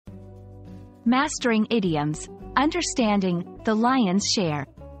Mastering Idioms, Understanding the Lion's Share.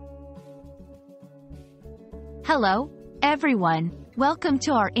 Hello, everyone. Welcome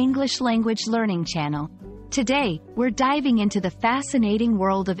to our English language learning channel. Today, we're diving into the fascinating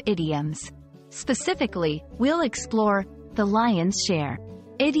world of idioms. Specifically, we'll explore the lion's share.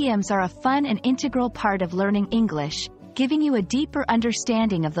 Idioms are a fun and integral part of learning English, giving you a deeper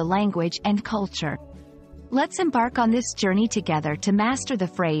understanding of the language and culture. Let's embark on this journey together to master the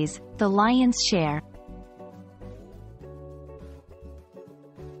phrase, the lion's share.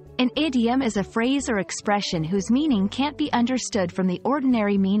 An idiom is a phrase or expression whose meaning can't be understood from the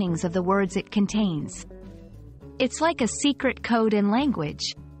ordinary meanings of the words it contains. It's like a secret code in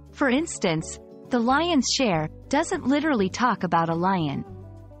language. For instance, the lion's share doesn't literally talk about a lion.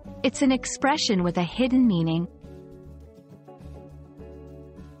 It's an expression with a hidden meaning.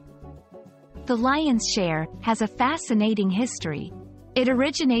 The lion's share has a fascinating history. It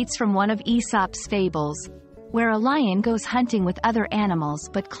originates from one of Aesop's fables, where a lion goes hunting with other animals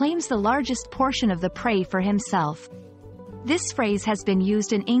but claims the largest portion of the prey for himself. This phrase has been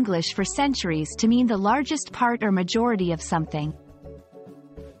used in English for centuries to mean the largest part or majority of something.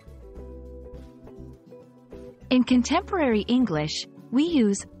 In contemporary English, we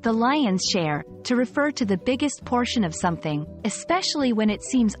use the lion's share to refer to the biggest portion of something, especially when it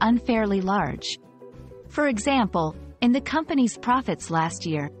seems unfairly large. For example, in the company's profits last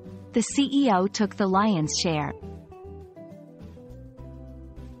year, the CEO took the lion's share.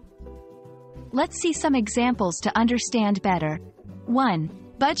 Let's see some examples to understand better.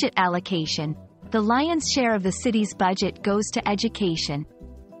 1. Budget allocation. The lion's share of the city's budget goes to education.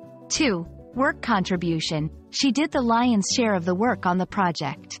 2. Work contribution. She did the lion's share of the work on the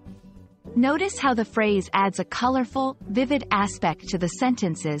project. Notice how the phrase adds a colorful, vivid aspect to the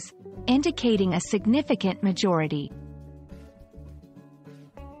sentences, indicating a significant majority.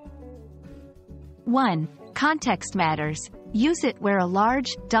 1. Context matters. Use it where a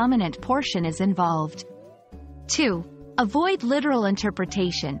large, dominant portion is involved. 2. Avoid literal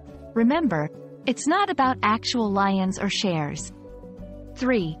interpretation. Remember, it's not about actual lions or shares.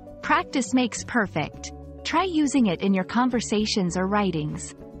 3. Practice makes perfect. Try using it in your conversations or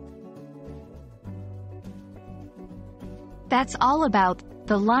writings. That's all about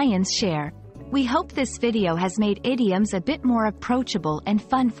the lion's share. We hope this video has made idioms a bit more approachable and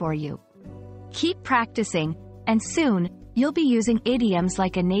fun for you. Keep practicing, and soon, you'll be using idioms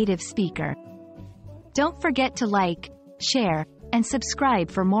like a native speaker. Don't forget to like, share, and subscribe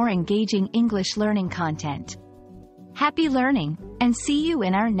for more engaging English learning content. Happy learning, and see you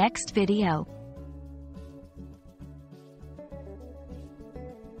in our next video.